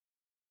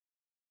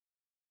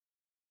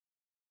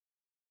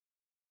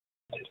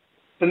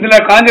இதுல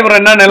காஞ்சிபுரம்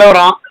என்ன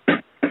நிலவரம்?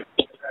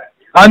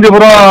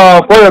 காஞ்சிபுரம்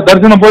போய்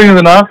தரிசனம்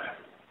போயிருந்ததுண்ணா.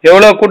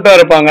 எவ்வளவு கூட்டம்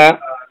இருப்பாங்க?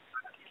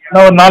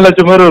 ஒரு 4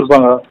 லட்சம் பேர்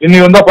இருப்பாங்க.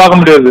 இன்னைக்கு வந்தா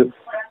பார்க்க முடியாது.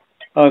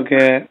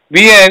 ஓகே.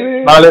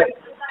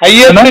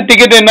 ஹையஸ்ட்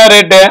டிக்கெட் என்ன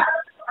ரேட்டு?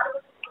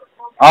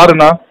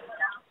 6ண்ணா.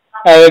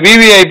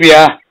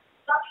 விவிஐபியா?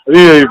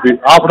 விவிஐபி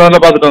ஹாஃப் அன் ஹவர்ல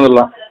பார்த்துட்டு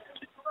வந்துடலாம்.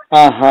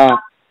 ஆஹா.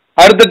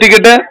 அடுத்த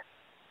டிக்கெட்டு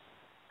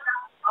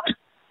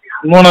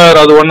 3000.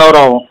 அது 1 ஹவர்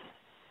ஆகும்.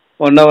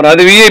 1 ஹவர்.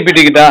 அது விஐபி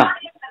டிக்கெட்டா?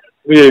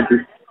 விஐபி.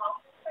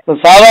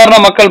 சாதாரண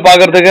மக்கள்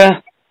பாக்குறதுக்கு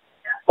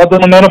 10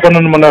 மணி நேரம்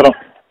 12 மணி நேரம்.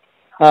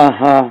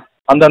 ஆஹா.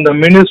 அந்தந்த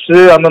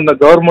மினிஸ்டர் அந்தந்த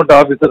கவர்மெண்ட்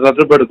ஆபீசர்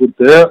சர்டிபிகேட்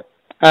கொடுத்து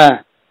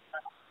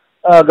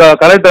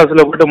கலெக்டர்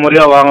ஆஃபீஸ்ல போட்டு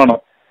முறையா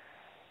வாங்கணும்.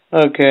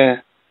 ஓகே.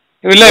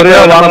 இல்ல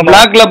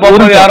பிளாக்ல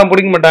போகும்போது யாரும்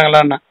பிடிக்க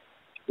மாட்டாங்களா?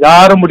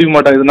 யாரும் பிடிக்க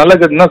மாட்டாங்க. இது நல்ல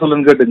என்ன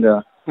சொல்லுன்னு கேட்டுங்க.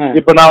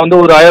 இப்ப நான் வந்து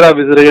ஒரு ஹையர்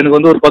ஆபீசர், எனக்கு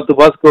வந்து ஒரு 10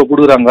 பாஸ்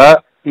கொடுக்குறாங்க.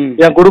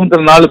 என்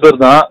குடும்பத்துல 4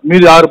 பேர் தான்,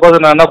 மீதி 6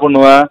 பாஸ் நான் என்ன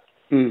பண்ணுவேன்?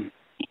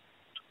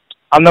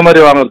 அந்த மாதிரி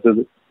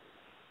வாங்குறது.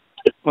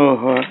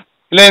 ஓஹோ.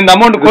 இல்ல இந்த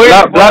அமௌண்ட் கோயில்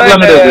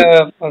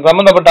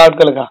சம்பந்தப்பட்ட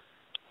ஆட்களுக்கா?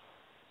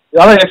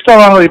 அதான் எக்ஸ்ட்ரா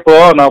வாங்க. இப்போ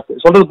நான்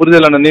சொல்றது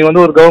புரியுது. நீங்க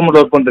வந்து ஒரு கவர்மெண்ட்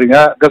ஒர்க் பண்றீங்க,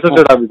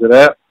 கெசட்டட் ஆபீசர்.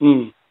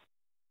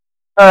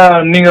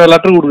 நீங்க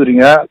லெட்டர்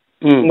கொடுக்குறீங்க.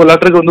 உங்க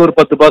லெட்டருக்கு வந்து ஒரு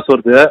 10 பாஸ்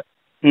வருது.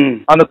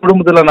 அந்த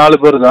குடும்பத்துல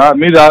 4 பேர் தான்,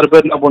 மீதி 6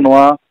 பேர் என்ன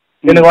பண்ணுவான்?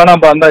 எனக்கு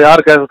வேணாம் அந்த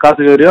யார்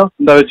காசு கேறியோ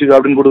இந்த வச்சுக்க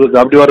அப்படின்னு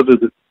கொடுக்குறது. அப்படி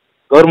வரது.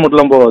 கவர்மெண்ட்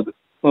எல்லாம் போகாது.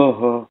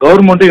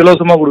 கவர்மெண்ட்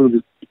இலவசமா கொடுக்குது.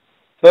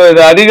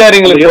 இது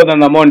அதிகாரிகளுக்கு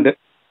அந்த அமௌண்ட்.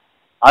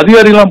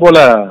 அதிகாரிகளாம் போல,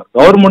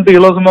 கவர்மெண்ட்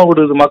இலவசமா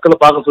கொடுக்குது மக்களை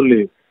பார்க்க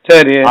சொல்லி.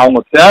 சரி. அவங்க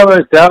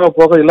தேவை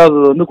போக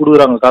இல்லாதது வந்து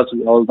கொடுக்குறாங்க காசு.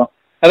 அவ்வளவுதான்.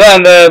 அதான்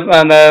அந்த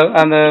அந்த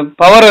அந்த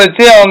பவரை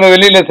வச்சு அவங்க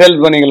வெளியில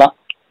சேல்ஸ் பண்ணிக்கலாம்.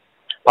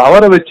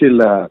 பவரை வச்சு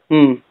இல்ல,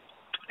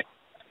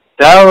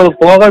 தேவை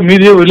போக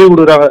மீதியே வெளியே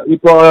கொடுக்குறாங்க.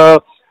 இப்போ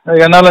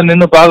என்னால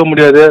நின்று பார்க்க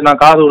முடியாது,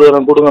 நான் காசு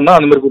கொடுக்குறேன் கொடுங்கன்னா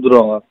அந்த மாதிரி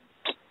கொடுத்துருவாங்க.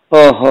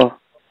 ஓஹோ.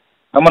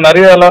 நம்ம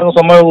நிறைய எல்லாருக்கும்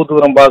சும்மாவே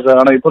கொடுத்துக்கிறோம் பார்க்க.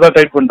 ஆனா இப்பதான்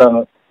டைட் பண்ணிட்டாங்க.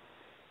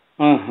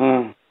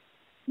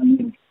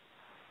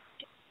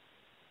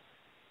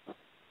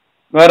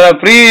 வேற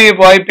ஃப்ரீ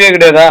வாய்ப்பே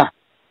கிடையாதா?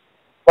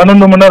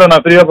 12 மணி நேரம்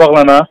நான் ஃப்ரீயா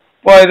பார்க்கலாம்ண்ணா.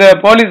 இப்போ இது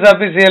போலீஸ்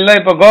ஆஃபீஸ் எல்லாம்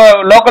இப்போ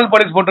லோக்கல்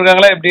போலீஸ்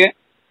போட்டிருக்காங்களா எப்படி?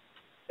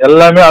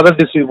 எல்லாமே other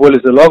district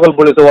police. Local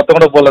police ஒருத்த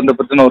கூட போகல இந்த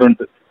பிரச்சனை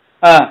வரும்ட்டு.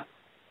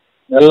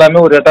 எல்லாமே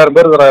ஒரு 8000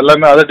 பேர் இருக்கிறோம்.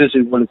 எல்லாமே அதர்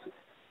டிஸ்ட்ரிக்ட் போலீஸ்.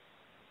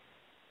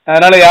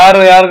 அதனால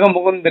யாருக்கும்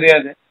முகம்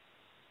தெரியாது.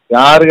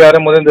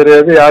 யாரும் முதல்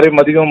தெரியாது, யாரையும்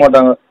மதிக்கவும்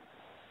மாட்டாங்க.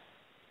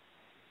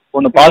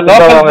 ஒன்னு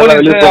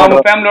அவங்க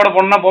ஃபேமிலியோட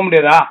போனா போக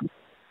முடியாதா?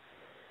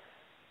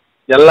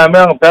 எல்லாமே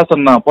அவங்க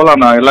பேசணும்ண்ணா,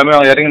 போலாண்ணா. எல்லாமே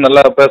அவங்க இறங்கி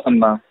நல்லா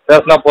பேசணும்ண்ணா,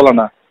 பேசினா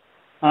போலாண்ணா.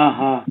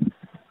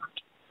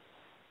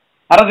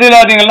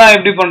 அரசியல்வாதிகள்லாம்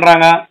எப்படி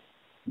பண்றாங்க?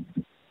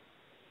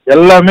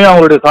 எல்லாமே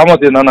அவங்களுடைய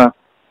சாமர்த்தியம் தானே.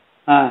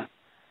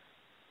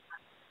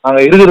 அங்க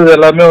இருக்கிறது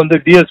எல்லாமே வந்து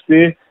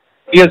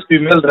டிஎஸ்பி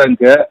மேல்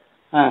ரேங்க்.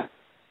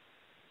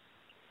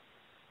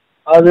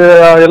 அது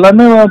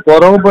எல்லாமே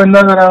போறவங்க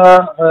போயிருந்தாங்க.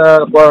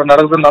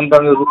 நடக்குது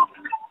நடந்தாங்க.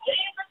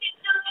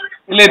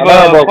 இல்ல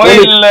இப்ப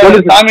கோயில்ல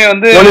சாமி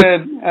வந்து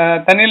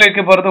தண்ணியில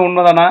வைக்க போறது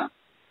உண்மைதானா?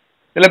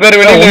 சில பேர்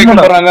வெளியில வைக்க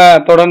போறாங்க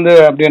தொடர்ந்து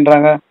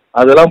அப்படின்றாங்க.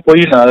 அதெல்லாம்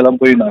போயினா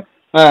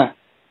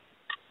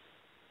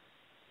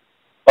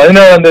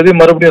 17ஆம் தேதி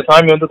மறுபடியும்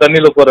சாமி வந்து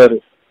தண்ணியில போறாரு.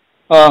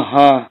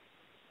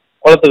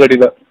 குளத்துக்கு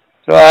அடியில.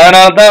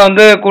 அதனாலதான்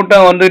வந்து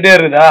கூட்டம் வந்துகிட்டே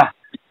இருக்குதா?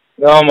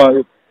 ஆமா.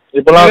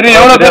 இப்பெல்லாம்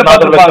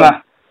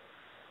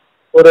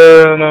ஒரு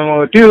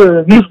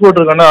நியூஸ்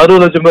போட்டிருக்காங்க. 60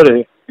 லட்சம் பேர்,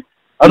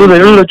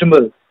 70 லட்சம்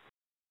பேர்.